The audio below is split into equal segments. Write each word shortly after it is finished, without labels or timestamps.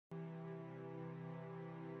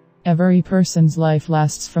Every person's life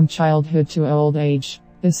lasts from childhood to old age.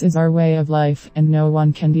 This is our way of life, and no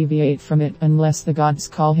one can deviate from it unless the gods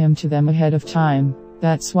call him to them ahead of time.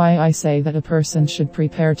 That's why I say that a person should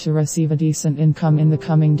prepare to receive a decent income in the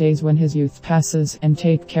coming days when his youth passes, and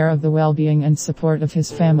take care of the well-being and support of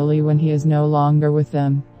his family when he is no longer with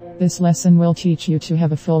them. This lesson will teach you to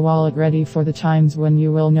have a full wallet ready for the times when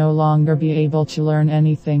you will no longer be able to learn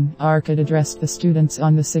anything. Arkad addressed the students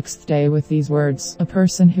on the 6th day with these words: a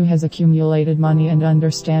person who has accumulated money and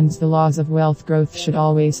understands the laws of wealth growth should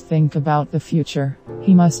always think about the future.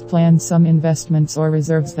 He must plan some investments or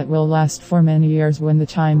reserves that will last for many years when the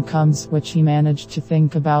time comes, which he managed to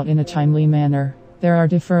think about in a timely manner. There are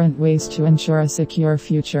different ways to ensure a secure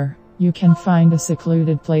future. You can find a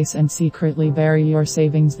secluded place and secretly bury your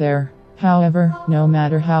savings there. However, no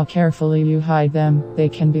matter how carefully you hide them, they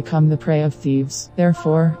can become the prey of thieves.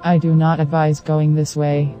 Therefore, I do not advise going this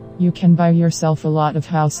way. You can buy yourself a lot of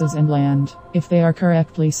houses and land. If they are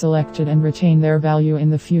correctly selected and retain their value in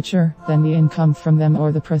the future, then the income from them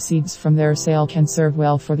or the proceeds from their sale can serve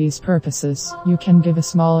well for these purposes. You can give a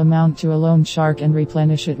small amount to a loan shark and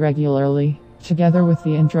replenish it regularly. Together with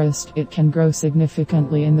the interest, it can grow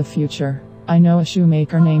significantly in the future. I know a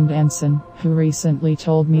shoemaker named Anson, who recently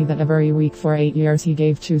told me that every week for 8 years he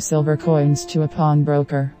gave 2 silver coins to a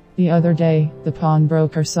pawnbroker. The other day, the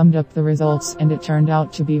pawnbroker summed up the results and it turned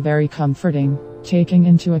out to be very comforting. Taking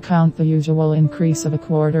into account the usual increase of a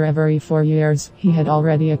quarter every 4 years, he had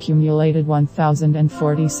already accumulated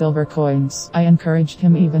 1,040 silver coins. I encouraged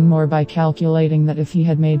him even more by calculating that if he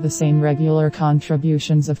had made the same regular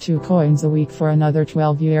contributions of 2 coins a week for another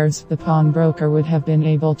 12 years, the pawnbroker would have been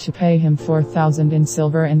able to pay him 4,000 in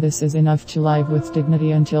silver, and this is enough to live with dignity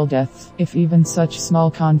until death. If even such small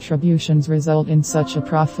contributions result in such a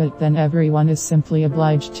profit, then everyone is simply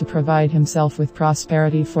obliged to provide himself with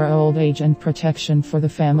prosperity for old age and protection for the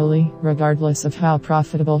family, regardless of how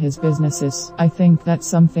profitable his business is. I think that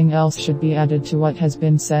something else should be added to what has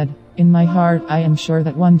been said. In my heart, I am sure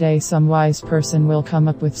that one day some wise person will come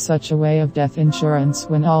up with such a way of death insurance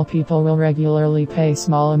when all people will regularly pay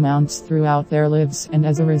small amounts throughout their lives, and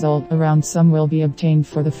as a result, a round sum will be obtained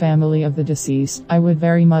for the family of the deceased. I would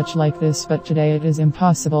very much like this, but today it is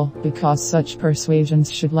impossible, because such persuasions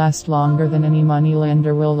should last longer than any money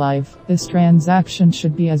lender will live. This transaction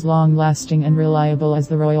should be as long-lasting and reliable as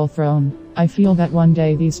the royal throne. I feel that one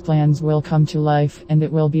day these plans will come to life, and it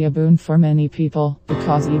will be a boon for many people,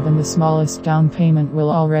 because even the smallest down payment will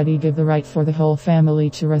already give the right for the whole family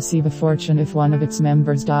to receive a fortune if one of its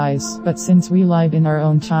members dies. But since we live in our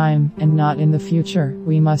own time, and not in the future,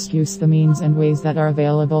 we must use the means and ways that are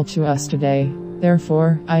available to us today.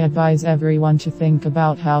 Therefore, I advise everyone to think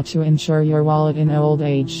about how to insure your wallet in old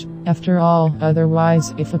age. After all,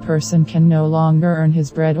 otherwise, if a person can no longer earn his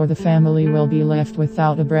bread or the family will be left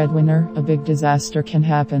without a breadwinner, a big disaster can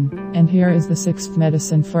happen. And here is the 6th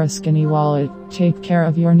medicine for a skinny wallet. Take care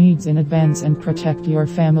of your needs in advance and protect your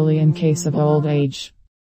family in case of old age.